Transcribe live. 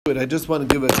I just want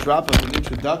to give a drop of an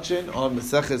introduction on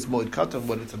Maseches Moed Katan,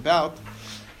 what it's about.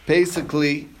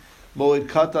 Basically, Moed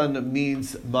Katan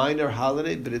means minor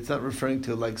holiday, but it's not referring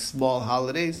to like small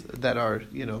holidays that are,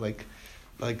 like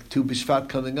Tu B'Shvat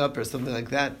coming up or something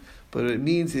like that. But what it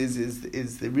means is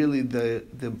really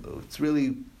it's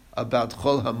really about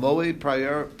Chol HaMoed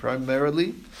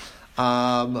primarily,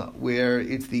 where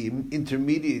it's the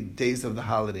intermediate days of the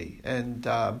holiday. And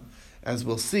as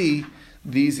we'll see,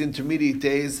 these intermediate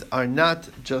days are not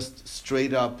just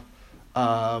straight up,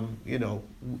 a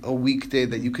weekday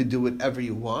that you could do whatever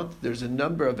you want. There's a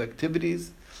number of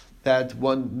activities that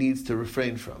one needs to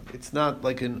refrain from. It's not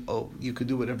like you could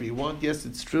do whatever you want. Yes,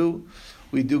 it's true.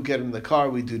 We do get in the car,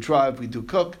 we do drive, we do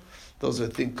cook. Those are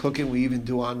things, cooking we even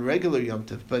do on regular Yom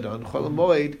Tov. But on Chol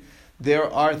HaMoed,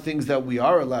 there are things that we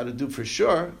are allowed to do for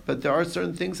sure, but there are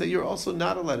certain things that you're also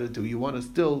not allowed to do. You want to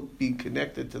still be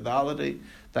connected to the holiday.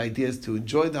 The idea is to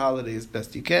enjoy the holiday as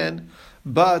best you can,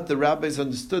 but the rabbis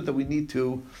understood that we need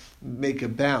to make a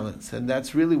balance, and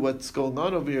that's really what's going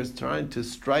on over here, is trying to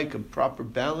strike a proper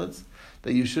balance,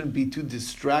 that you shouldn't be too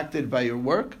distracted by your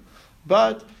work,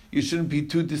 but you shouldn't be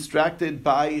too distracted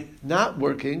by not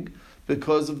working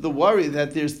because of the worry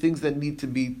that there's things that need to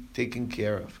be taken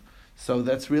care of. So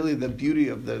that's really the beauty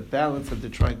of the balance that they're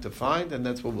trying to find, and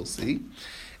that's what we'll see.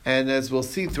 And as we'll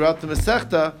see throughout the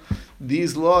Masechta,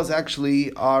 these laws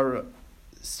actually are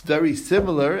very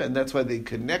similar, and that's why they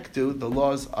connect to the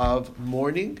laws of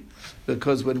mourning,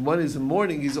 because when one is in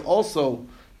mourning, he's also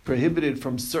prohibited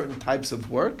from certain types of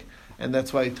work, and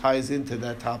that's why it ties into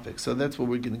that topic. So that's what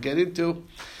we're going to get into,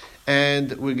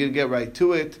 and we're going to get right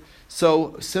to it.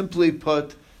 So simply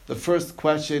put, the first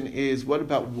question is, what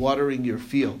about watering your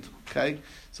field? Okay,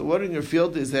 so watering your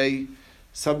field is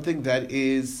something that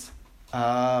is,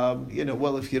 if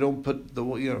you don't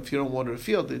if you don't water a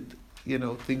field,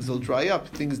 things will dry up.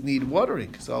 Things need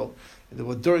watering. So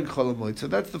during Chol HaMoed, so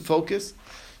that's the focus.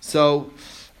 So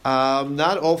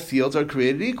not all fields are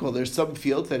created equal. There's some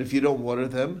fields that if you don't water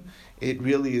them, it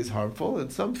really is harmful,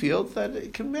 and some fields that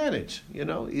it can manage.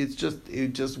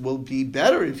 It just will be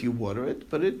better if you water it,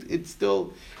 but it's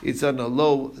on a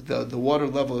low. The water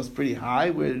level is pretty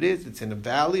high where it is. It's in a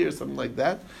valley or something like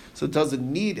that, so it doesn't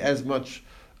need as much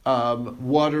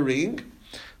watering.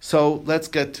 So let's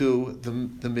get to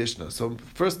the Mishnah. So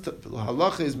first,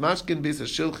 halacha is mashkin beis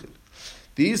hashilchin.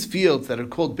 These fields that are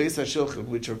called beis hashilchin,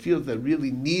 which are fields that really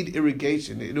need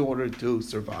irrigation in order to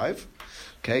survive.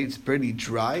 Okay, it's pretty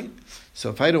dry,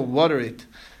 so if I don't water it,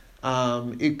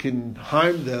 it can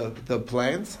harm the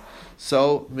plants.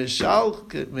 So mishal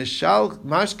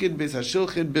mashkin beis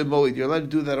hashilchin b'moed. You're allowed to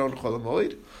do that on Chol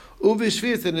HaMoed.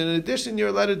 Uvishvias, and in addition, you're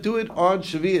allowed to do it on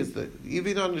Shavias.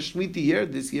 Even on a Shemitah year,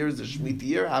 this year is a Shemitah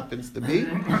year, happens to be.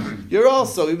 You're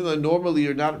also, even though normally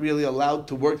you're not really allowed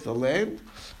to work the land,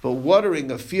 but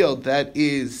watering a field that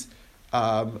is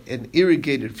an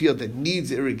irrigated field that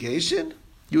needs irrigation,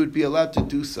 you would be allowed to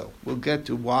do so. We'll get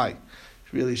to why.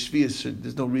 Really, Shavias,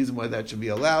 there's no reason why that should be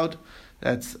allowed.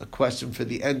 That's a question for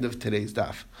the end of today's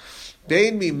daf. Now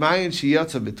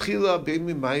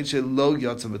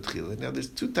there's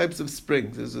two types of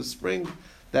springs. There's a spring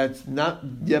that's not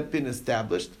yet been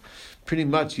established. Pretty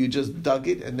much you just dug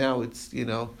it and now it's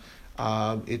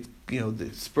it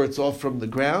spurts off from the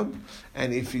ground.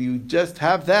 And if you just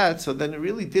have that, so then it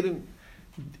really didn't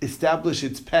establish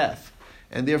its path.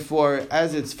 And therefore,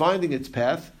 as it's finding its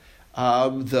path,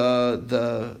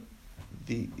 the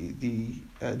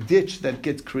ditch that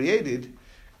gets created,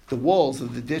 the walls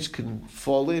of the ditch can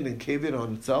fall in and cave in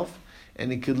on itself,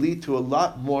 and it could lead to a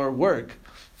lot more work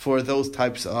for those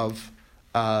types of,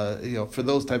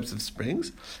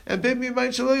 springs. And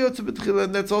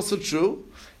that's also true.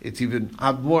 It's even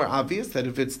more obvious that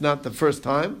if it's not the first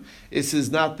time, this is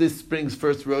not this spring's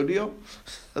first rodeo,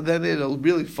 then it'll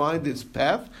really find its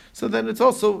path. So then it's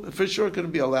also for sure going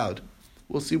to be allowed.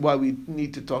 We'll see why we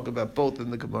need to talk about both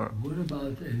in the Gemara. What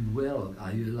about a well?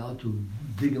 Are you allowed to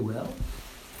dig a well?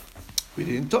 We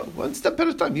didn't talk one step at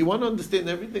a time. You want to understand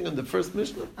everything on the first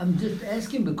Mishnah? I'm just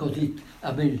asking because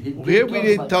here we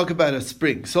didn't talk about a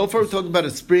spring. So far we're talking about a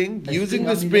spring, using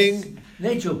the spring.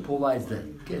 Nature provides that.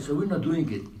 Okay, so we're not doing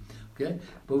it. Okay,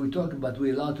 but we're talking about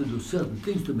we're allowed to do certain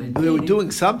things to maintain. We're doing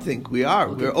something. We are.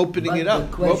 Okay. We're opening it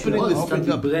up. We're opening this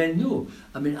thing up. Brand new.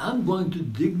 I'm going to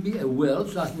dig me a well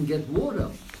so I can get water.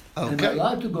 Okay. And I'm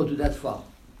allowed to go to that far.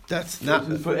 That's not.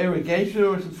 Is it for irrigation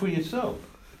or is it for yourself?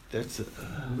 That's A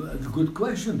good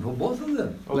question for both of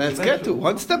them. let's get to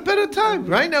one step at a time.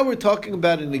 Right now we're talking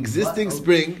about an existing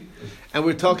spring, and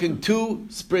we're talking two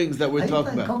springs that we're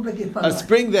talking about. A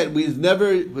spring that was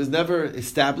never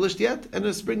established yet, and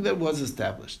a spring that was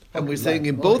established. And we're saying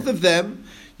in both of them,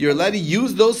 you're allowed to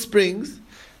use those springs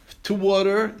to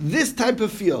water this type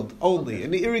of field only,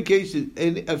 an irrigation,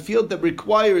 in a field that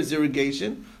requires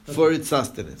irrigation for its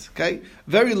sustenance. Okay,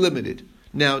 very limited.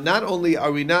 Now, not only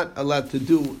are we not allowed to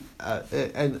do,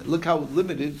 and look how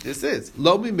limited this is.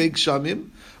 Lomi make shamim,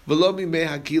 velomi me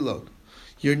hakilon.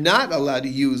 You're not allowed to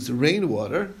use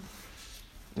rainwater,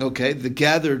 okay, the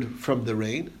gathered from the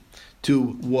rain,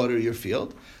 to water your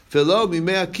field. Velomi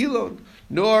me hakilon.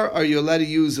 Nor are you allowed to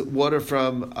use water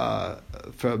from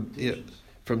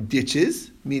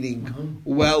ditches, meaning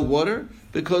well water,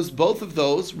 because both of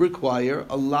those require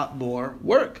a lot more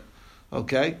work.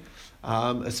 Okay,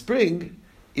 a spring,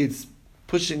 it's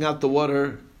pushing out the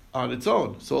water on its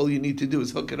own. So all you need to do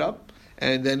is hook it up,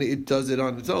 and then it does it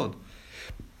on its own.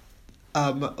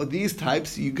 These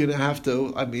types, you're going to have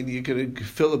to, you're going to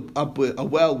fill up with a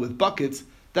well with buckets.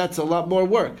 That's a lot more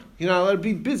work. You're not allowed to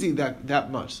be busy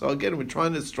that much. So again, we're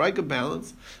trying to strike a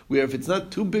balance where if it's not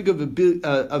too big of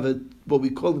a what we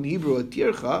call in Hebrew a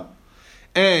tircha,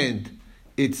 and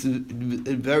it's a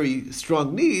very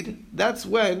strong need, that's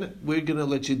when we're going to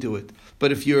let you do it.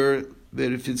 But if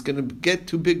it's going to get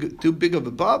too big of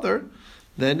a bother,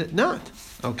 then not.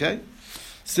 Okay?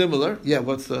 Similar. Yeah,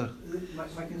 what's the... My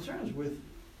concern is with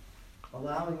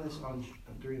allowing this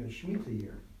during the Shemitah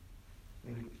year.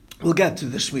 We'll get to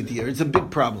the Shemitah year. It's a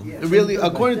big problem. Yeah. Really,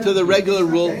 according to the regular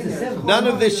rule, none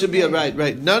of this should be right.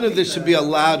 None of this should be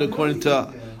allowed according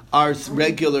to our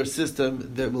regular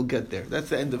system. That we'll get there. That's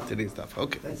the end of today's daf.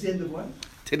 Okay. That's the end of what?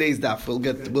 Today's daf.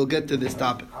 We'll get to this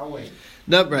topic. I'll wait.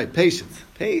 No, right. Patience.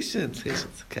 Okay.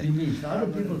 You mean other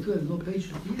people too have no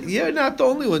patience either? You're not the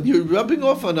only one. You're rubbing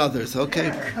off on others.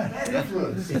 Okay.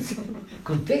 It's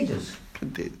contagious.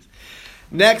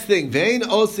 Next thing, vein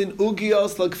osin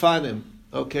ugios lakfanim.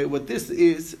 Okay, what this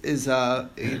is when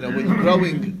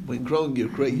growing your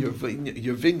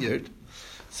vineyard.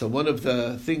 So one of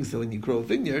the things that when you grow a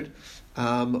vineyard,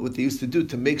 what they used to do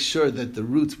to make sure that the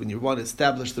roots, when you want to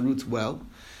establish the roots well,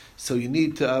 so you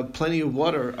need plenty of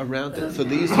water around it. So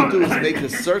they used to do is make a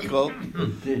circle,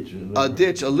 a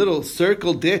little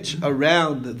circle ditch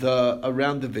around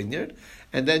the vineyard,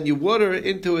 and then you water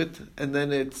into it, and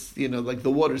then it's like the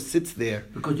water sits there.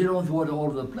 Because you don't want the water all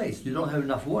over the place. You don't have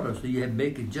enough water, so you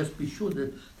make it just be sure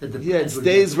that the it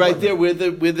stays right there where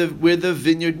the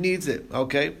vineyard needs it.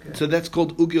 Okay, so that's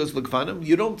called ugios l'kfanim.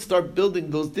 You don't start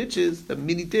building those ditches, the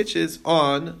mini ditches,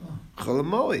 on Chol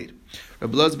Hamoed.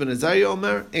 Rabbi Elazar ben Azariah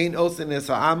Omer, ein osen es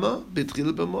ha'ama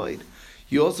b'tchila b'moed.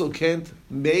 You also can't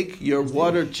make your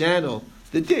water channel.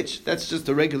 The ditch, that's just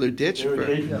a regular ditch.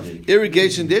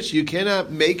 Irrigation ditch. You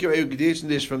cannot make your irrigation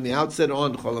ditch from the outset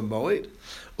on Chol Hamoed,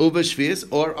 Uva Shvius,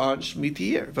 or on Shemitah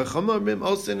year.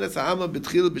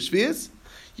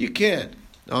 You can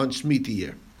on Shemitah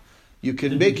year. You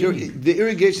can make the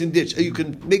irrigation ditch. You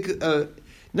can make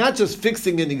not just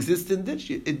fixing an existing ditch,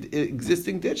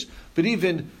 but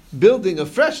even building a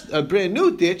brand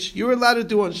new ditch. You're allowed to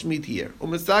do on Shemitah year.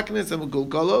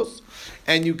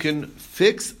 And you can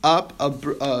fix up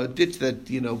a ditch that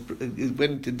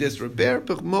went into disrepair. On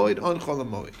Chol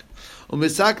Hamoed.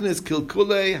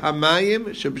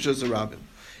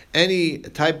 Any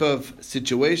type of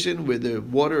situation where the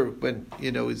water,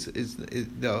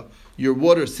 your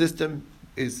water system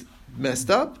is messed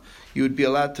up, you would be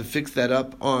allowed to fix that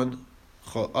up on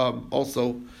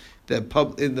also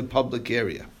in the public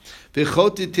area.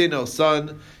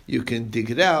 Son, you can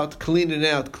dig it out, clean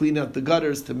out the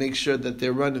gutters to make sure that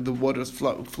they're running, the water's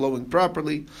flowing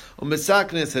properly. You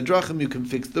can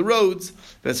fix the roads,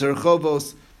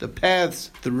 the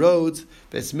paths, the roads,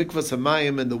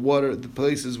 and the water, the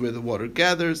places where the water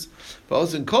gathers.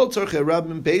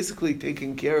 Basically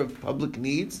taking care of public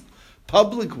needs,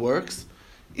 public works,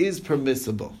 is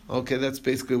permissible. Okay, that's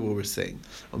basically what we're saying.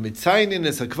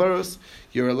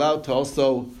 You're allowed to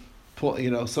also,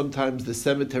 sometimes the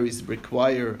cemeteries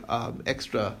require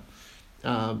extra,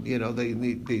 they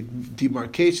need the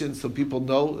demarcation so people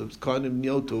know, it's kind of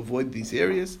to avoid these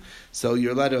areas. So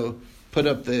you're allowed to put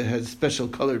up has special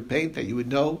colored paint that you would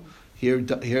know, here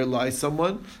lies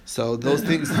someone. So those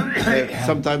things,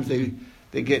 sometimes they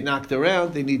get knocked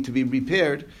around, they need to be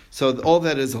repaired. So all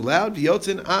that is allowed.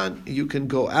 Yotzin an, you can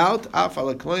go out, af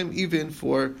ala kalayim, even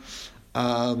for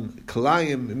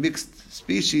kalayim, mixed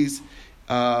species.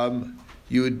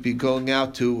 You would be going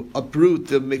out to uproot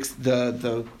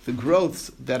the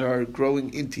growths that are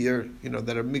growing into your,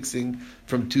 that are mixing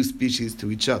from two species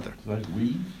to each other. Like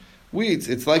weeds? Weeds.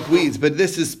 It's like weeds, but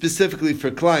this is specifically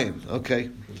for Klein. Okay.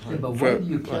 Yeah, but why do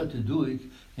you care to do it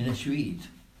in a suite?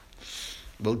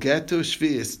 We'll get to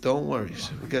Shvius. Don't worry.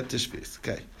 We'll get to Shvius.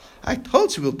 Okay. I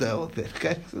told you we'll deal with it.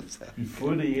 Okay.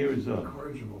 Before the year is up.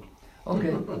 Incorrigible.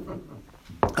 Okay.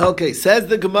 Okay. Says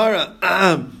the Gemara.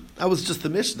 That was just the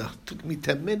Mishnah. Took me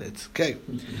 10 minutes. Okay.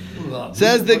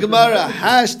 Says the Gemara.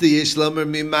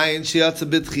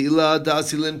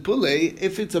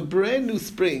 If it's a brand new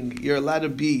spring, you're allowed to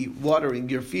be watering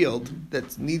your field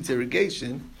that needs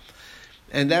irrigation.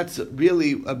 And that's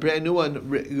really a brand new one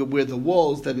where the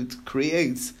walls that it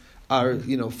creates are,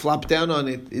 flop down on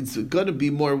it. It's going to be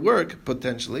more work,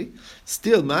 potentially.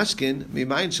 Still, mashkin,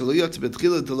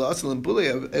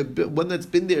 one that's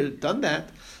been there, done that,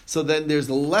 so then there's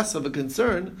less of a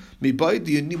concern.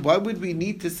 Why would we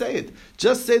need to say it?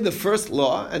 Just say the first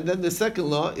law, and then the second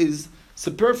law is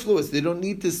superfluous. They don't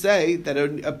need to say that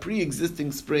a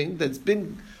pre-existing spring that's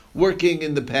been working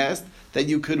in the past, that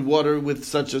you could water with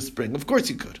such a spring. Of course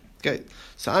you could. Okay.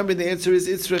 So the answer is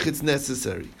Itzrich, it's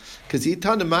necessary. Because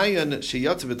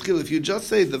if you just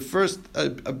say the first, a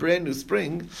brand new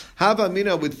spring,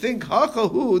 Havamina would think,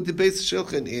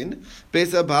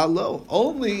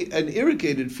 only an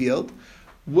irrigated field,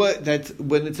 when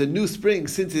it's a new spring,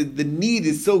 since the need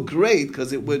is so great,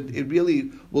 because it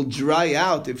really will dry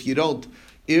out if you don't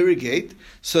irrigate,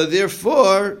 so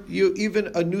therefore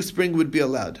even a new spring would be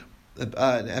allowed.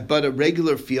 But a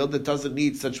regular field that doesn't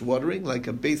need such watering, like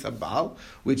a Beis Habal,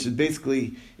 which is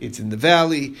basically, it's in the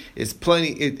valley, it's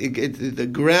plenty, the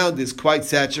ground is quite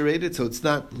saturated, so it's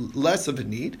not less of a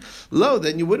need.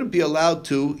 Then you wouldn't be allowed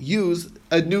to use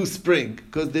a new spring,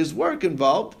 because there's work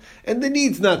involved, and the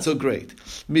need's not so great.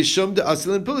 Mishum de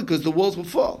asilin puli, because the walls will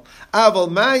fall. Aval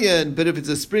mayan, but if it's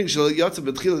a spring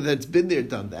that's been there,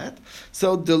 done that.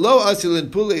 So the low asilin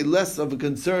puli, less of a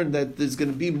concern that there's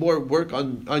going to be more work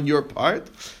on your part.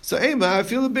 So I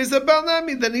feel a Beis Habal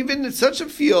nami, then even in such a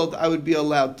field I would be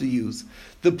allowed to use.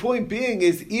 The point being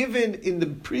is, even in the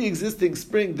pre-existing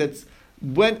spring that's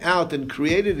went out and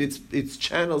created its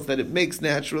channels that it makes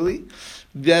naturally,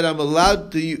 that I'm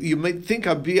allowed to, you might think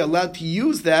I'd be allowed to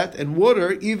use that and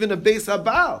water even a Beis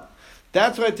Habal.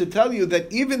 That's why to tell you that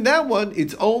even that one,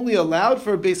 it's only allowed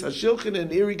for a Beis HaShilchin,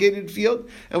 an irrigated field,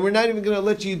 and we're not even going to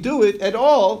let you do it at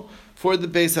all for the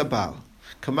Beis Habal.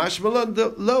 Kamash Malan,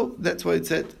 lo, that's why it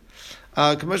said.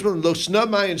 Kamash Malan, lo shna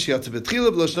mayin sheyatzav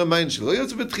betchila, lo shna mayin shelo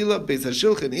yatzav betchila, Beis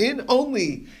HaShilchin in,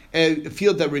 only a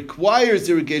field that requires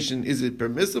irrigation is it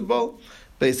permissible.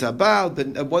 Beis Habal, but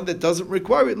one that doesn't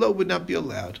require it, lo, would not be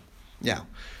allowed. Now,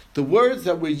 the words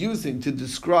that we're using to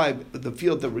describe the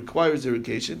field that requires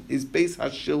irrigation is Beis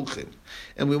HaShilchin,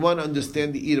 and we want to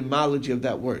understand the etymology of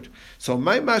that word. So,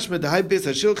 my mashma dahai Beis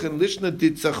HaShilchin lishna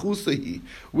ditzachusahi.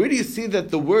 Where do you see that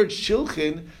the word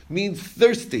shilchin means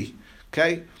thirsty?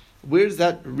 Okay, where does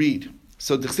that read?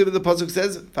 So, the chsiv of the pasuk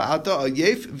says, "Fa'ata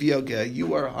ayef v'yogeh."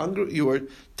 You are hungry. You are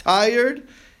tired.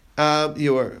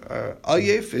 Your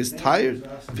ayef is tired.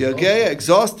 V'yogeh,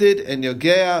 exhausted, and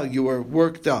yogeh, you are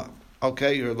worked up.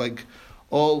 Okay, you're like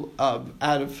all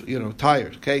out of,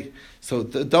 tired. Okay, so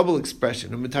the double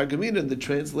expression. And Metargamina, the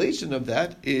translation of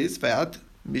that is Vat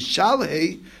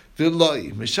Mishalhe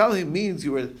V'loi. Mishalhe means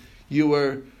you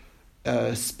were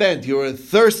spent, you were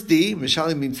thirsty.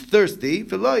 Mishalhe means thirsty.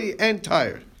 V'loi, and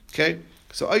tired. Okay,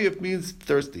 so ayif means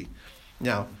thirsty.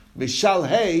 Now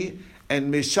Mishalhe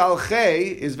and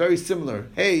Mishalche is very similar.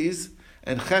 Haze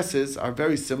and Cheses are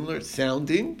very similar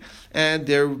sounding, and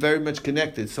they're very much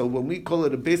connected. So when we call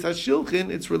it a Beis HaShilchin,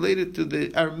 it's related to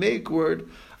the Aramaic word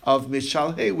of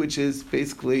Mishalhe, which is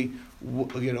basically,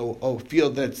 a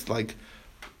field that's like,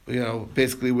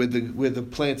 basically where the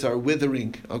plants are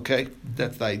withering. Okay,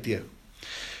 that's the idea.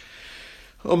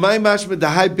 So where do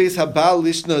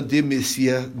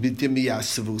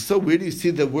you see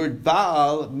the word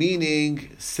Baal meaning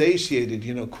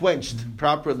satiated, quenched,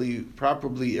 properly,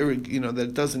 that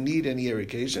it doesn't need any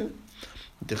irrigation?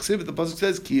 The pasuk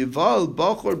says, "Ki yival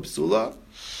bachor psula,"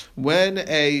 when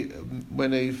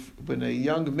a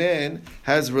young man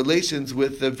has relations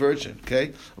with the virgin.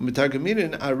 Okay,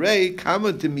 u'mitargaminin arei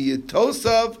kama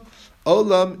demiyatosav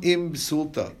olam im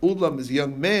psulta. Ulam is a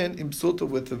young man, im psulta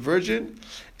with the virgin,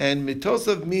 and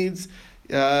mitosav means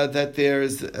that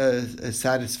there's a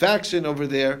satisfaction over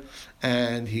there,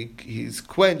 and he's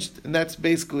quenched, and that's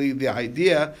basically the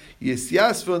idea.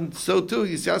 Yisyasvon, so too,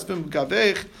 Yisyasvon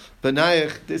gavech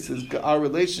benayich. This is our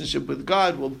relationship with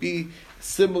God will be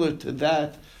similar to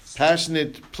that,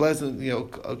 passionate, pleasant,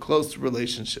 a close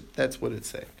relationship. That's what it's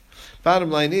saying.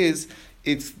 Bottom line is,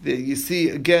 you see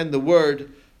again the word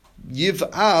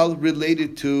Yiv'al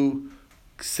related to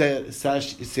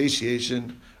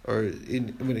satiation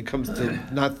when it comes to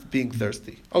not being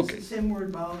thirsty. Okay. It's the same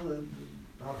word, Baal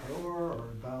or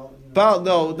Baal. Baal,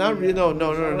 no,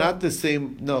 not the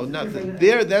same. No, not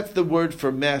there. That's the word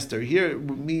for master. Here it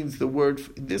means the word.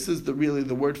 This is really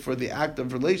the word for the act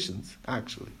of relations.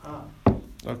 Actually.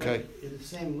 Okay. It's the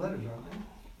same letters, aren't they?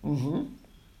 Mm-hmm.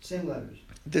 Same letters.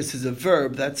 This is a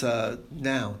verb. That's a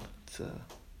noun. Okay.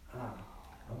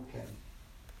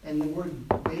 And the word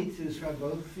beit to describe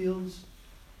both fields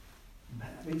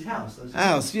means house, doesn't it?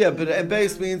 House, yeah, but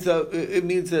base means it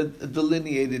means a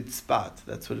delineated spot.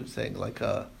 That's what it's saying, like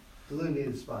a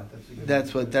delineated spot.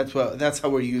 That's how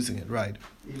we're using it, right?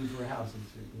 Even for a house,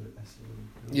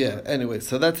 yeah. Anyway,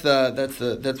 so that's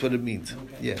what it means.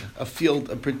 Okay. Yeah, a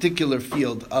particular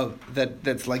field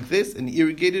that's like this, an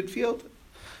irrigated field,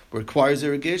 requires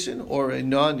irrigation, or a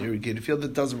non-irrigated field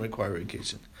that doesn't require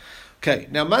irrigation. Okay,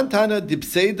 now mantana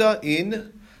dipseda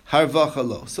in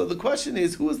harvachalo. So the question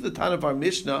is, who is the Tan of our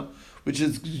Mishnah, which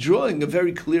is drawing a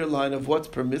very clear line of what's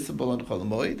permissible on Chol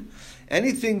Hamoed?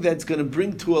 Anything that's going to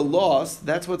bring to a loss,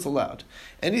 that's what's allowed.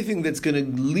 Anything that's going to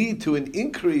lead to an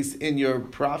increase in your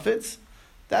profits,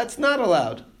 that's not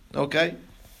allowed. Okay?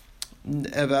 And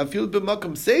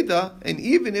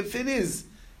even if it is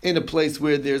in a place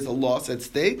where there's a loss at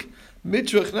stake,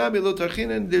 there's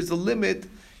a limit.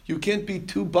 You can't be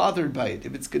too bothered by it.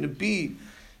 If it's going to be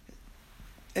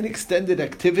an extended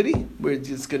activity where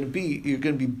you're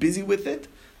going to be busy with it,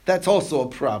 that's also a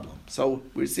problem. So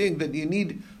we're seeing that you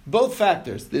need both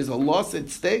factors. There's a loss at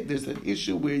stake. There's an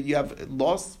issue where you have a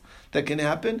loss that can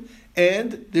happen,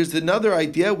 and there's another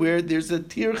idea where there's a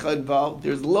tircha involved.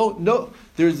 There's a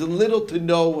little to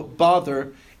no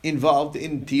bother involved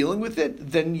in dealing with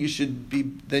it. Then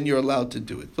you're allowed to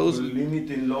do it. Those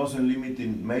limiting loss and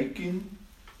limiting making.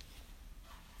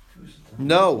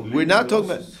 No, we're not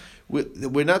talking about.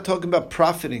 We're not talking about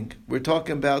profiting. We're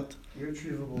talking about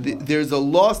there's a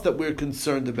loss that we're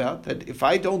concerned about, that if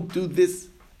I don't do this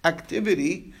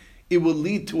activity, it will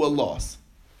lead to a loss.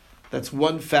 That's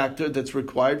one factor that's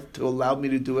required to allow me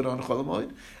to do it on Chol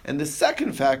Hamoed. And the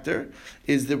second factor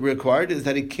is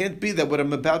that it can't be that what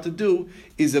I'm about to do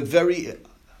is a very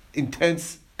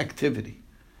intense activity.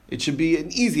 It should be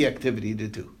an easy activity to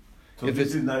do. So if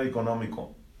this is not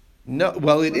economical. No,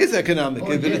 well, it is economic,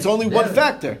 but it's only one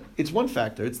factor. It's one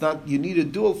factor. It's not. You need a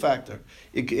dual factor.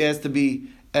 It has to be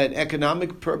an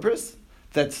economic purpose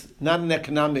that's not an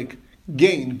economic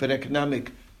gain, but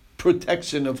economic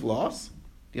protection of loss.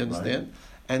 Do you understand? Right.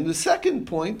 And the second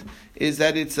point is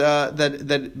that it's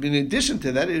that in addition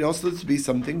to that, it also has to be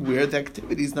something where the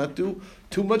activity is not too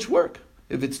much work.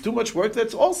 If it's too much work,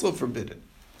 that's also forbidden.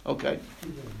 Okay.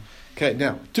 Okay.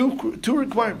 Now, two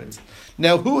requirements.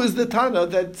 Now, who is the Tana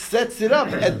that sets it up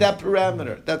at that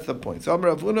parameter? That's the point. So,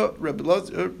 Amar Avuna, Rabbi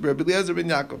Eliezer ben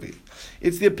Yaakov.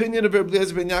 It's the opinion of Rabbi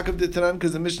Eliezer ben Yaakov the Tanan,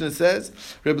 because the Mishnah says,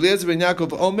 Rabbi Eliezer ben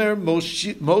Yaakov Omer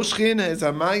Moshchin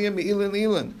Ezamayim Ilan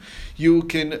Ilan. You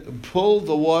can pull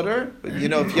the water. If you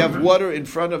have water in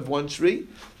front of one tree,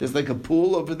 there's like a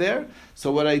pool over there.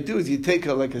 So what I do is you take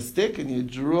a stick and you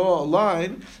draw a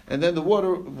line, and then the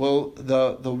water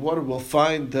will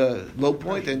find the low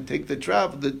point and take the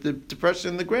depression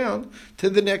in the ground to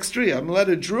the next tree. I'm allowed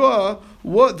to draw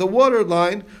the water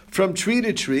line from tree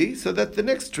to tree so that the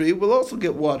next tree will also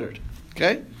get watered.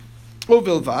 Okay?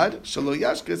 Uvilvad shelo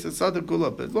yashkes esada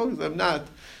kula. As long as I'm not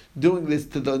doing this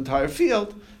to the entire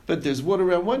field, but there's water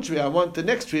around one tree, I want the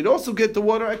next tree to also get the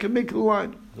water, I can make the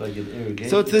line. Like an irrigation.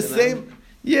 So it's the same.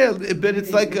 Yeah, but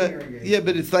it's like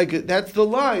that's the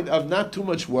line of not too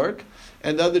much work,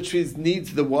 and the other trees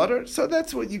needs the water, so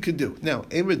that's what you could do. Now,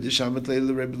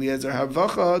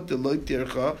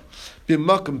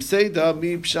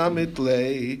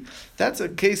 that's a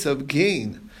case of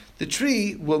gain. The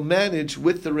tree will manage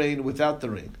with the rain, without the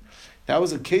rain. That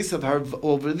was a case of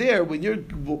over there, when you're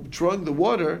drawing the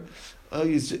water,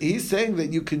 he's saying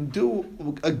that you can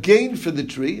do a gain for the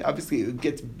tree. Obviously, it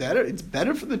gets better. It's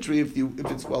better for the tree if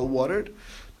it's well watered,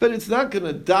 but it's not going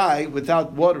to die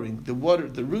without watering. The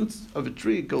roots of a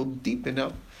tree go deep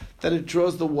enough that it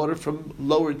draws the water from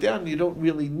lower down. You don't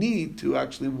really need to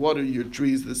actually water your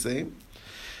trees the same.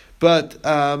 But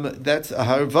that's a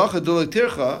harvacha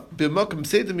dulatircha b'makom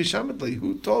seida mishamatli.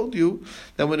 Who told you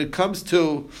that when it comes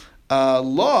to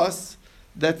loss,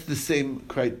 that's the same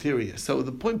criteria. So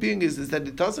the point being is that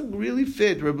it doesn't really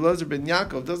fit. Rabbi Eliezer ben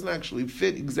Yaakov doesn't actually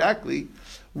fit exactly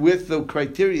with the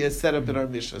criteria set up in our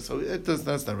Mishnah. So that's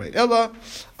not right. Ella,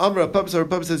 Amra Papa, our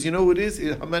Papa says, you know who it is?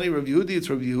 How many Rav Yehudi? It's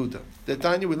Rav Yehuda. The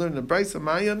Tanya, we learned in the Brisa,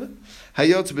 Mayan,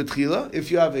 Hayotz Betchila,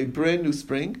 if you have a brand new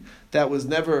spring that was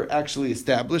never actually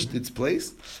established its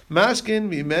place, Mashkin,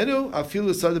 Mimenu,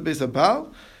 Afilu Sada Beis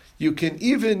Abal, you can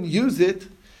even use it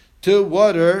to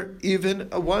water even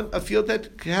a field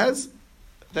that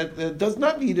does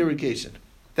not need irrigation.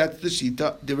 That's the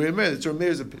shita. The Rameir, it's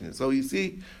Rameir's opinion. So you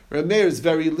see, Rameir is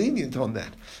very lenient on that.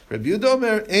 Rabbi Yehuda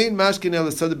Omer, ein mashkin el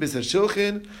asada b'sar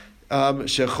shilchin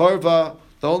shecharva.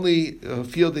 The only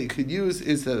field that you could use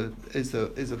is a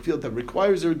field that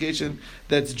requires irrigation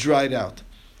that's dried out.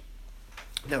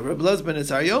 Now, Rabbi Elazar ben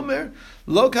Azariah Omer,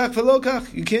 lokach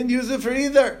v'lokach. You can't use it for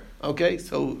either. Okay,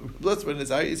 so Rabbi Elazar ben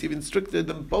Azariah is even stricter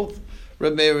than both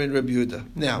Rabbi Meir and Rabbi Yehuda.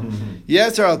 Now,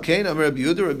 Yasser al Kain, Amar Rabbi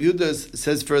Yehuda. Rabbi Yehuda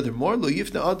says furthermore, lo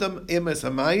yifna adam emes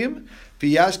hamayim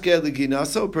v'yashke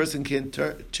leginaso. A person can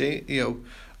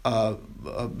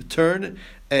turn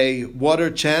a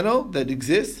water channel that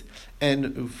exists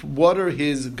and water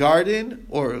his garden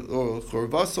or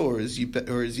chorvaso or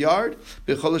his yard.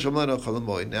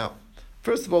 Now,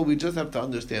 first of all, we just have to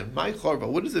understand my chorva.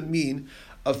 What does it mean?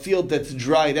 A field that's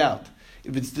dried out.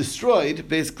 If it's destroyed,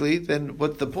 basically, then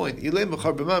what's the point? If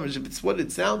it's what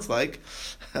it sounds like,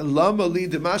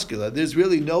 there's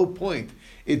really no point.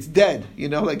 It's dead.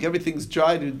 Like everything's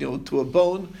dried to a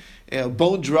bone.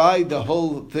 Bone dry, the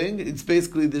whole thing. It's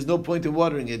basically, there's no point in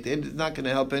watering it. It's not going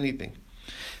to help anything.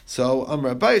 So,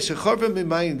 it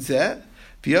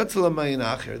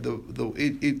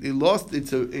lost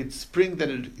its spring that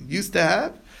it used to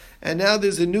have, and now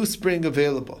there's a new spring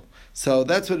available. So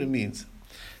that's what it means.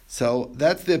 So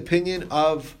that's the opinion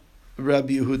of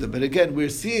Rabbi Yehuda. But again, we're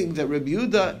seeing that Rabbi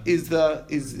Yehuda is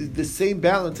the same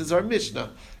balance as our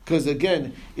Mishnah. Because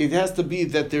again, it has to be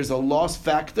that there's a loss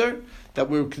factor that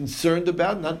we're concerned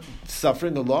about, not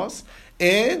suffering a loss,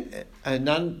 and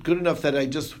not good enough that I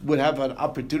just would have an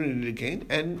opportunity to gain.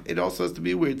 And it also has to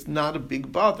be where it's not a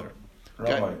big bother.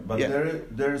 Okay? Rabbi, but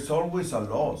there is always a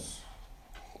loss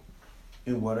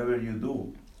in whatever you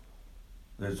do.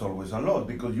 There's always a loss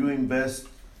because you invest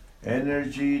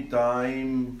energy,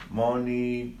 time,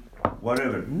 money,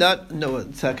 whatever. A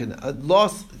second. A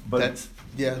loss, what are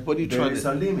you trying to... There is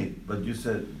a limit, but you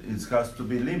said it has to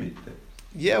be limited.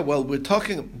 Yeah, well, we're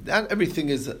talking, not everything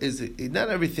is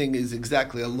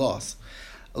exactly a loss.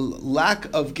 A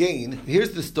lack of gain,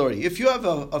 here's the story. If you have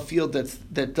a field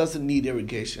that doesn't need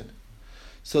irrigation,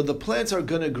 so the plants are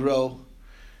going to grow,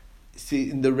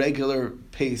 in the regular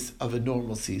pace of a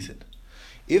normal season.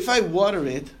 If I water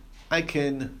it, I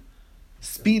can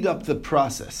speed up the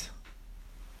process.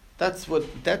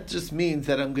 That just means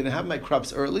that I'm going to have my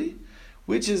crops early,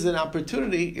 which is an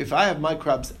opportunity. If I have my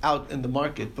crops out in the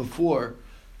market before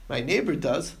my neighbor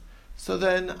does, so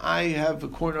then I have a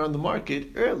corner on the market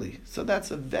early. So that's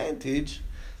an advantage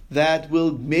that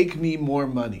will make me more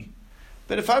money.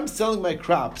 But if I'm selling my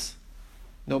crops,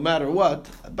 no matter what,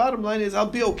 bottom line is I'll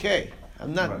be okay.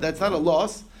 That's not a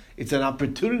loss. It's an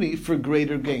opportunity for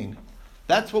greater gain.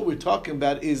 That's what we're talking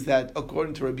about, is that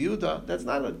according to Rabbi Yehuda, that's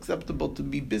not acceptable to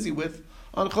be busy with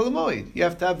on Chol Hamoed. You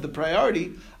have to have the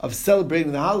priority of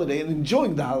celebrating the holiday and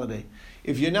enjoying the holiday.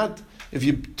 If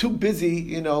you're too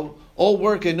busy, all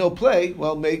work and no play,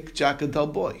 well, make Jack a dull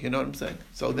boy. You know what I'm saying?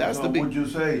 So that's the big. Would you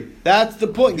say? That's the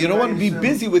point. You don't want to be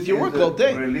busy with your work all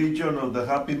day. Religion of the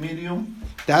happy medium.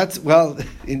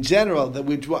 In general, that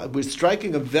we're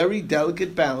striking a very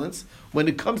delicate balance when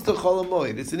it comes to Chol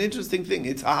Hamoed. It's an interesting thing.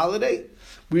 It's a holiday.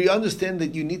 We understand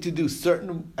that you need to do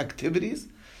certain activities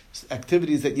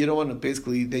that you don't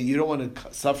want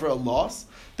to suffer a loss,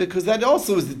 because that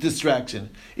also is a distraction.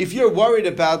 If you're worried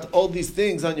about all these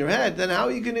things on your head, then how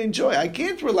are you going to enjoy? I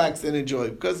can't relax and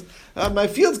enjoy because my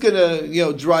field's going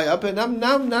to dry up, and I'm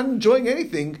not enjoying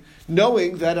anything,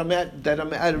 knowing that I'm at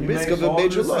a risk of a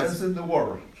major loss. Sense in the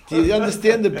world. Do you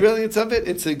understand the brilliance of it?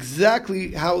 It's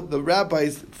exactly how the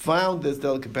rabbis found this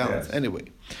delicate balance. Yes. Anyway,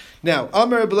 now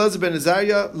Amar Rabbi Elazar ben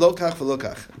Azariah lokach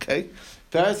v'lokach. Okay.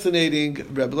 Fascinating.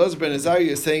 Rabbi Elazar ben Azariah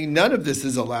is saying none of this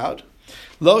is allowed.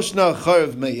 Lo shna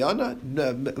charev meyana.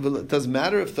 It doesn't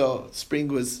matter if the spring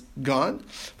was gone.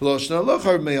 Lo shna lo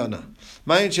charev meyana.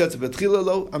 Mayin shetz betchila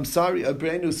lo. I'm sorry, a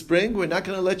brand new spring we're not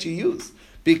going to let you use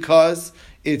because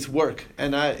it's work,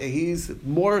 and he's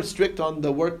more strict on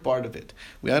the work part of it.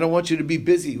 I don't want you to be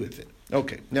busy with it.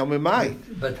 Okay. Now,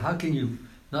 but how can you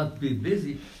not be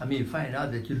busy? Find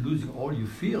out that you're losing all you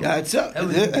feel. That's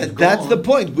the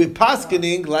point. We're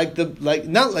paskening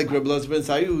not like Rabbi Elazar ben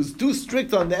Azariah, who's too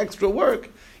strict on the extra work,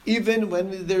 even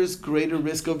when there's greater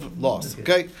risk of loss.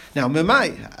 Okay. Now,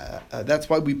 that's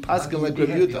why we pasken like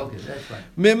Rabbi Yehuda. Okay, that's right.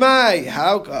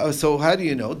 How do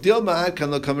you know?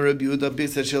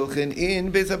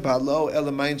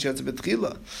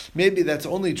 Maybe that's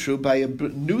only true by a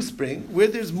new spring where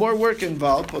there's more work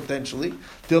involved potentially.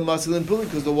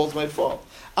 Because the walls might fall.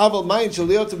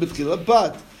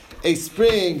 But a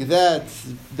spring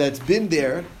that's been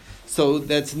there So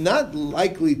that's not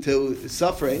likely to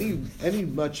suffer any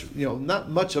much, not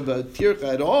much of a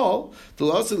tircha at all.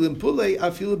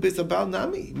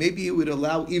 Maybe you would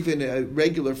allow even a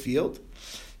regular field.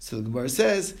 So the Gemara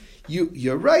says,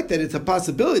 you're right that it's a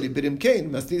possibility, but he's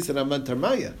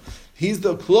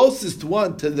the closest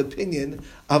one to the opinion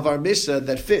of our Mishnah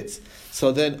that fits.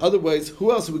 So then, otherwise,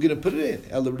 who else are we going to put it in?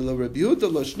 It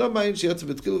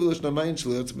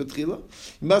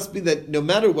must be that no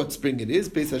matter what spring it is,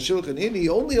 he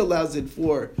only allows it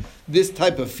for this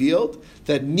type of field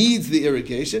that needs the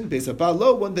irrigation.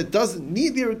 One that doesn't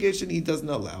need the irrigation, he doesn't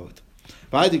allow it.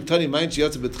 So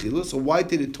why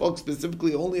did it talk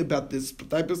specifically only about this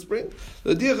type of spring?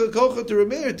 To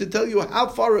tell you how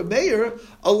far a mayor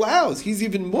allows. He's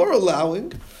even more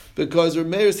allowing, because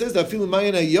Rameir says that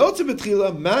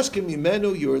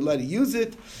you're allowed to use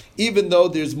it, even though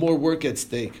there's more work at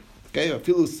stake. Okay,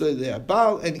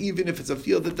 and even if it's a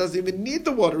field that doesn't even need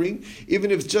the watering,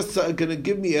 even if it's just going to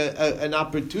give me an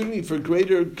opportunity for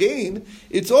greater gain,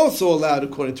 it's also allowed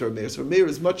according to Rameir. So Rameir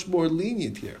is much more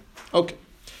lenient here. Okay,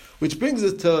 which brings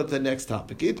us to the next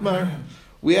topic. Itmar,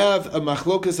 we have a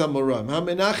machlokas amoram.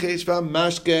 Hamenachesh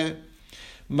v'mashke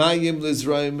mayim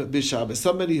lizraim b'Shabbos.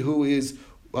 Somebody who is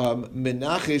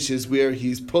menachesh is where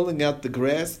he's pulling out the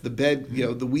grass, the bed,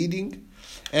 the weeding,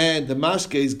 and the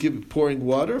mashke is pouring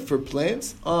water for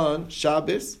plants on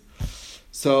Shabbos.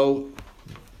 So,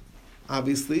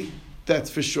 obviously, that's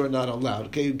for sure not allowed.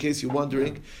 Okay, in case you're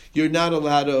wondering, you're not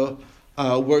allowed to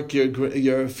work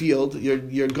your field,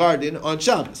 your garden on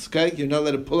Shabbos. Okay, you're not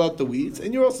allowed to pull out the weeds,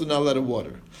 and you're also not allowed to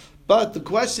water. But the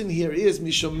question here is,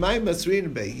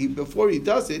 before he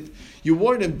does it, you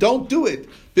warn him, don't do it,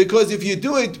 because if you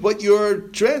do it, what you're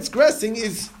transgressing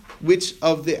is which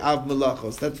of the Av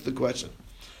Malachos? That's the question.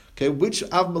 Okay, which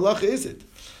Av Malacha is it?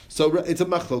 So it's a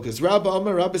machlokas.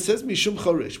 Rabba says mishum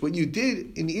choresh. What you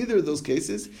did in either of those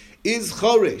cases is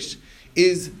choresh.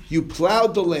 Is you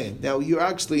plowed the land. Now you're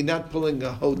actually not pulling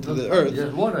a hoe to the earth,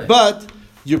 but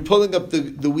you're pulling up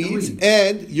the weeds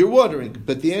and you're watering.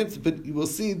 But the answer, but you will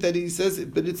see that he says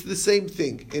it, but it's the same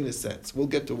thing in a sense. We'll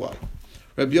get to why.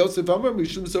 Rabbi Yosef Amar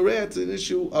mishum zoreh. It's an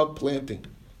issue of planting.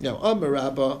 Now Amar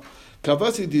Rabba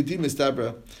kavasi didi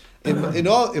mistabra.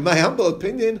 In my humble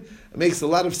opinion, it makes a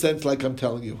lot of sense, like I'm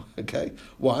telling you. Okay,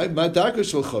 why? Madarka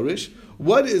shel choresh.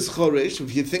 What is choresh?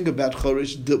 If you think about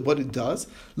choresh, what it does,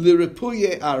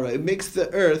 liripuye ara. It makes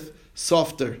the earth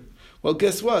softer. Well,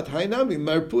 guess what? Hainami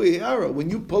marpuye ara.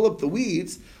 When you pull up the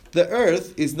weeds, the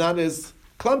earth is not as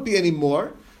clumpy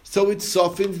anymore, so it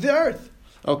softens the earth.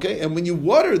 Okay, and when you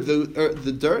water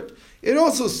the dirt, it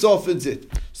also softens it.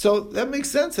 So that makes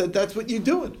sense that that's what you're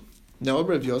doing. Now,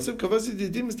 Rav Yosef,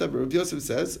 Rav Yosef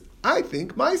says, I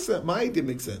think my idea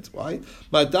makes sense. Why?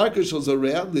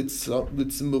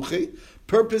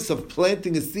 Purpose of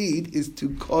planting a seed is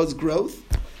to cause growth.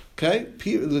 Okay?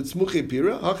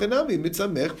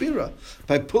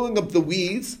 By pulling up the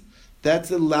weeds, that's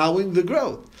allowing the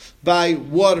growth. By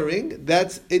watering,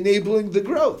 that's enabling the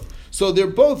growth. So they're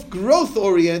both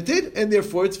growth-oriented, and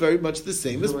therefore it's very much the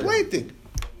same as planting.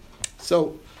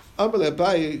 So, Amar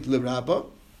Abaye l'Rabba.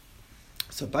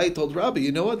 So Abaye told Rabbi,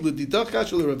 you know what? L'didach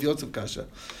kasha l'Rav Yosef kasha.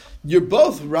 You're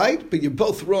both right, but you're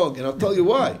both wrong, and I'll tell you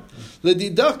why.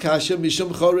 L'didach kasha mishum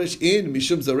choresh in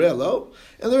mishum zareh lo,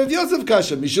 and the Rav Yosef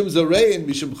kasha mishum zareh in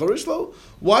mishum choresh lo.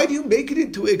 Why do you make it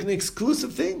into an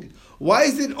exclusive thing? Why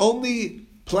is it only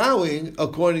plowing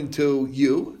according to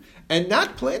you and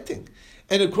not planting?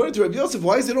 And according to Rabbi Yosef,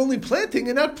 why is it only planting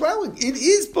and not plowing? It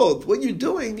is both. What you're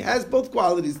doing has both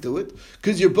qualities to it,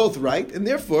 because you're both right, and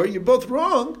therefore you're both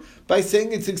wrong by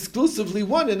saying it's exclusively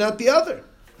one and not the other.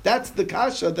 That's the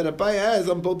kasha that Abaye has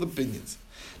on both opinions.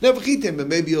 Now,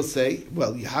 maybe you'll say,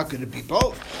 well, how can it be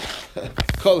both?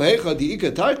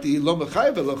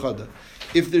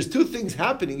 If there's two things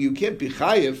happening, you can't be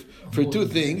chayiv for two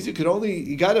things. You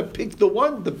got to pick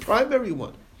the primary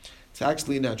one. It's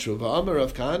actually not true.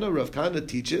 Rav Kahana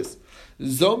teaches,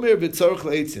 Zomer v'tzorch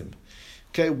le'etzim.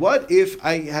 Okay, what if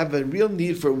I have a real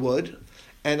need for wood,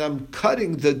 and I'm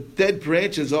cutting the dead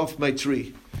branches off my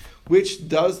tree, which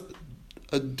does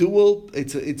a dual,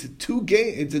 it's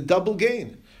a double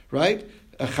gain, right?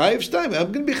 A chayiv shtaim,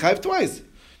 I'm going to be chayiv twice.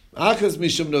 Achas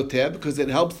mishum noter, because it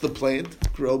helps the plant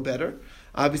grow better.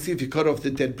 Obviously, if you cut off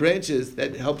the dead branches,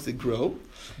 that helps it grow.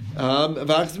 And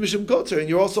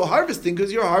you're also harvesting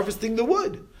because you're harvesting the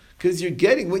wood, because you're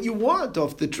getting what you want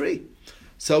off the tree.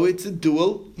 So it's a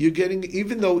dual. You're getting,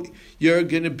 even though you're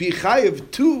going to be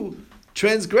chayiv two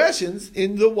transgressions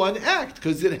in the one act,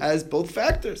 because it has both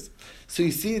factors. So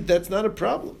you see, that's not a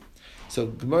problem. So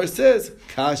Gemara says,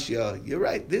 Kashya, you're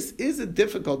right. This is a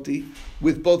difficulty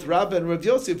with both Rabbah and Rav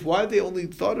Yosef. Why they only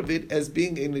thought of it as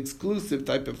being an exclusive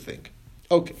type of thing.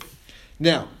 Okay.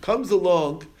 Now, comes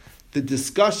along the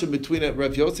discussion between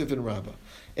Rav Yosef and Rabbah.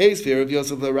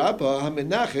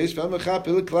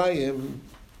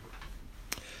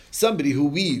 Somebody who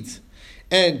weeds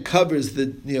and covers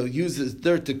uses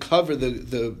dirt to cover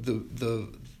to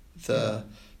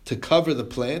cover the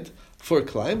plant for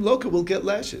climb, Loka will get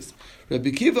lashes.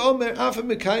 Rabbi Kiva Omer Afa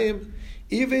Mekayim,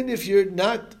 even if you're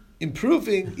not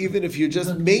improving, even if you're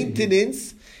just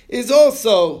maintenance, is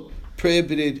also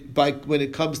prohibited by when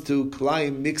it comes to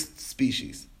climb mixed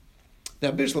species.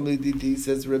 Now, Bishlam Liditi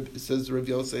says Rav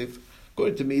Yosef,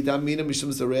 according to me, Damina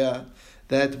Mishum Zareah,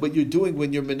 that what you're doing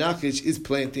when you're menachish is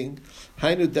planting.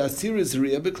 Hainu Dasira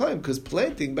Zareah B'Climb, because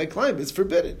planting by climb is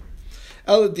forbidden.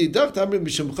 You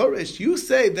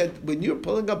say that when you're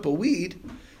pulling up a weed,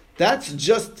 that's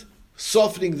just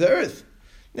softening the earth.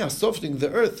 Now, softening the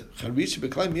earth,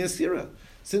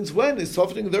 since when is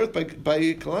softening the earth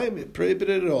by climb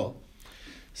prohibited at all?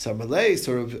 So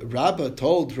Rabbah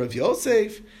told Rav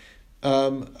Yosef,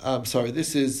 Rabbah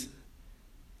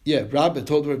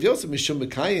told Rav Yosef, Mishum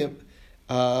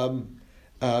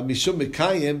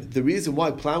Mekayim, the reason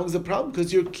why plowing is a problem,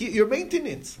 because your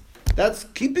maintenance. That's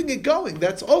keeping it going.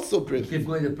 That's also prohibited. Keep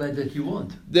going the plant that you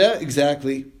want. Yeah,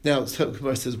 exactly. Now, so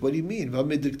Gemara says, what do you mean? The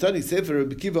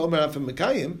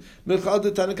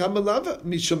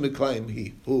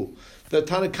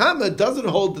Tanakama doesn't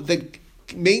hold that the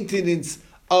maintenance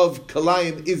of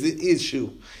Kalayim is an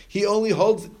issue. He only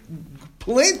holds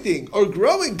planting or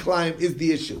growing Kalayim is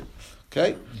the issue.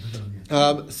 Okay?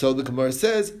 So the Gemara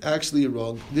says, actually you're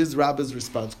wrong. This is Rabbah's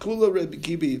response. Kula Rebbe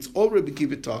Kibi, it's all Rebbe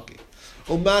Kibi talking.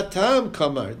 Umatam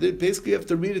Kamar. Basically, you have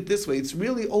to read it this way. It's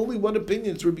really only one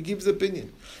opinion. It's Rabbi Kiva's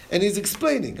opinion, and he's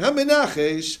explaining.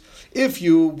 Hamenachesh, if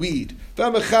you weed,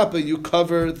 v'amachapa, you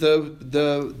cover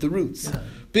the roots.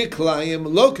 Biklayim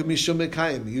loka mishum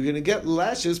mekayim. You're going to get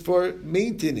lashes for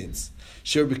maintenance.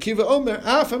 Sher Rabbi Kiva Omer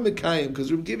afa mekayim,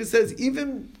 because Rabbi Kiva says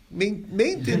even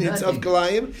maintenance of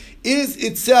kalayim is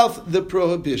itself the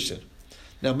prohibition.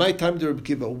 Now, my time to Rabbi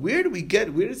Kiva, where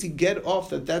does he get off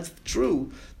that that's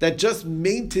true, that just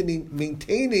maintaining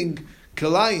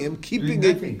kalayim, keeping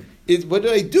it, is what do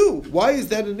I do? Why is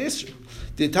that an issue?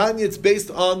 The Tanya, it's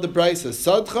based on the Brisa,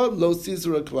 Sadcha lo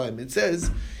sizra kalayim. It says,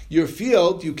 your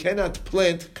field, you cannot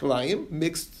plant kalayim,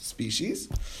 mixed species.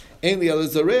 How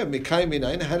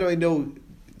do I know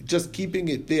just keeping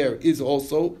it there is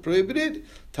also prohibited?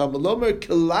 Tamalomer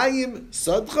kalayim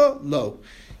sadcha lo.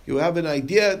 You have an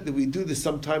idea that we do this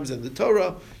sometimes in the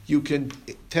Torah. You can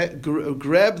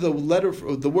grab the letter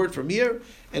or the word from here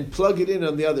and plug it in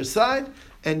on the other side,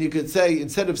 and you could say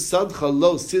instead of sadcha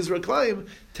lo sizra klaim,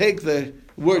 take the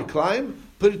word klaim,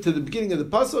 put it to the beginning of the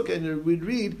pasuk, and we'd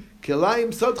read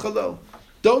kilayim sadcha lo.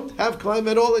 Don't have klaim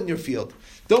at all in your field.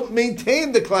 Don't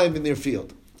maintain the klaim in your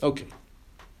field. Okay.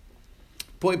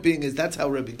 Point being is that's how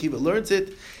Rabbi Kiva learns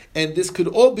it. And this could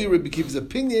all be Rabbi Kiva's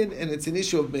opinion, and it's an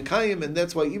issue of Mekayim, and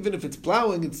that's why even if it's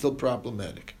plowing, it's still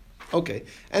problematic. Okay.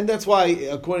 And that's why,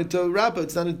 according to Rabbah,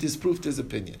 it's not a disproof to his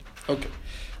opinion. Okay.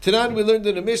 Tanan, we learned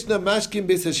in the Mishnah, Mashkim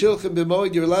B'Sashilchim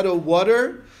B'Moed, you're allowed to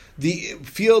water the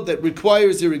field that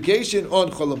requires irrigation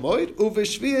on Chol HaMoed, Uve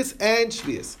Shvius and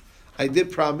Shvius. I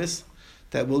did promise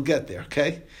that we'll get there,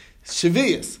 okay?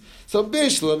 Shvius. So,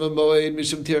 Bishlam HaMoed,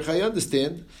 Mishum Tircha, I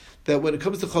understand that when it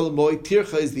comes to Chol HaMoed,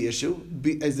 Tircha is the issue.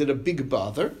 Is it a big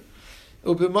bother?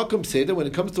 Ubimakum Seder, when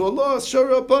it comes to a law,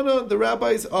 Shara Abana, the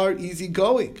rabbis are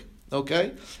easygoing.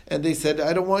 Okay? And they said,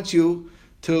 I don't want you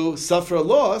to suffer a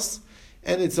loss,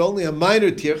 and it's only a minor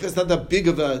Tircha, it's not that big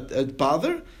of a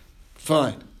bother.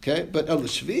 Fine. Okay? But El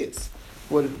Shvius,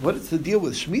 what is the deal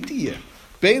with Shemitah here?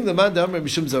 Bein Leman Damar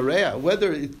Mishum Zareah,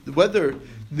 whether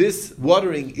this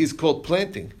watering is called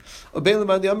planting, or Bein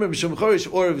Leman Damar Mishum Chorish,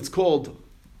 or if it's called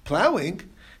plowing,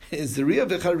 is Zeriah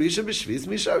v'charisha b'shvius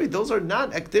mishari. Those are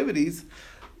not activities.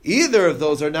 Either of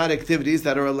those are not activities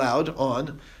that are allowed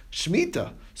on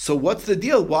Shemitah. So what's the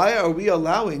deal? Why are we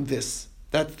allowing this?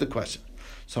 That's the question.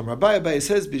 So Rabbi Abai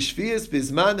says, b'shvius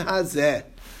bizman hazeh.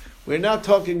 We're not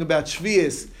talking about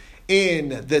shvius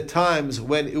in the times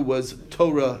when it was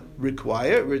Torah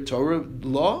required, or Torah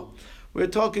law. We're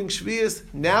talking shvius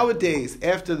nowadays,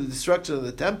 after the destruction of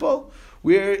the temple,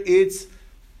 where it's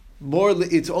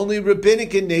only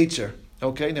rabbinic in nature.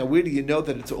 Okay, now where do you know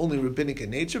that it's only rabbinic in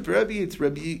nature? For Rebbe, it's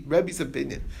Rebbe's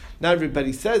opinion. Not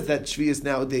everybody says that Shvius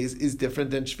nowadays is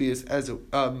different than Shvius as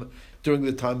during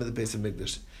the time of the Beis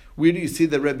HaMikdash. Where do you see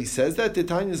that Rebbe says that? The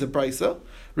Tanya is a brisa.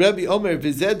 Rebbe Omer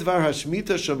v'zed dvar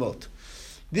hashmita shamot.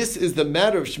 This is the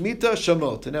matter of Shemitah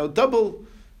Shamot. And now double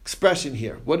expression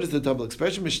here. What is the double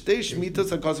expression? Mishtei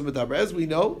shmitas hakasim b'daber. As we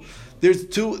know, there's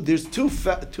two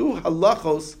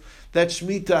halachos that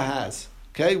shmita has.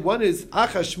 Okay, one is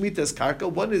acha shmitas karka.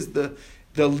 One is the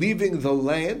leaving the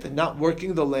land, not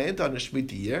working the land on a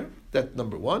shmita year. That's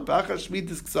number one. Acha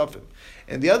shmitas ksafim,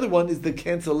 and the other one is the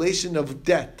cancellation of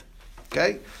debt.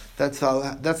 Okay, that's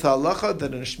halacha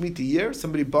that in a shmita year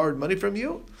somebody borrowed money from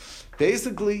you.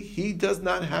 Basically, he does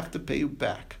not have to pay you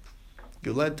back.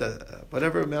 You lent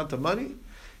whatever amount of money,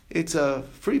 it's a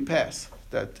free pass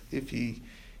that if he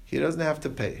doesn't have to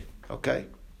pay. Okay?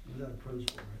 Without a pros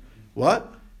bowl, right?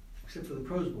 What? Except for the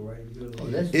pros bowl, right? You go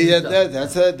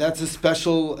to That's a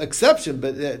special exception.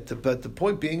 But the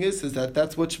point being is that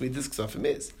that's what Shmitas Ksafim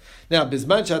is. Now,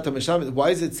 Bizman Shata Meshamit, why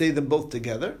does it say them both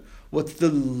together? What's the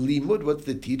limud? What's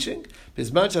the teaching?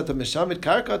 Bizman Shata Meshamit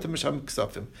Karka to Meshamit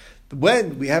Ksafim.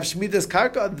 When we have Shmitas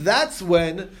Karka, that's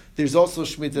when there's also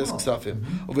Shmitas Ksafim.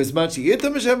 But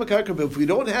if we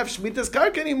don't have Shmitas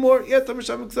Karka anymore,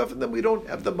 then we don't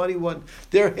have the money one.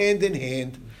 They're hand in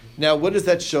hand. Now, what does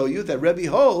that show you? That Rebbe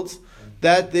holds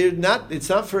that it's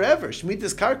not forever.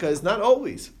 Shmitas Karka is not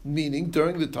always, meaning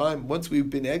during the time, once we've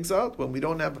been exiled, when we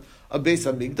don't have a Beis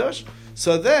HaMikdash,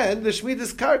 so then the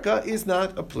Shmitas Karka is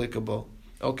not applicable.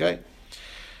 Okay?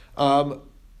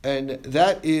 And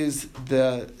that is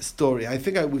the story. I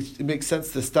think it makes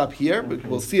sense to stop here. Okay.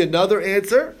 We'll see another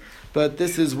answer, but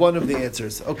this is one of the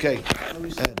answers. Okay.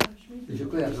 We see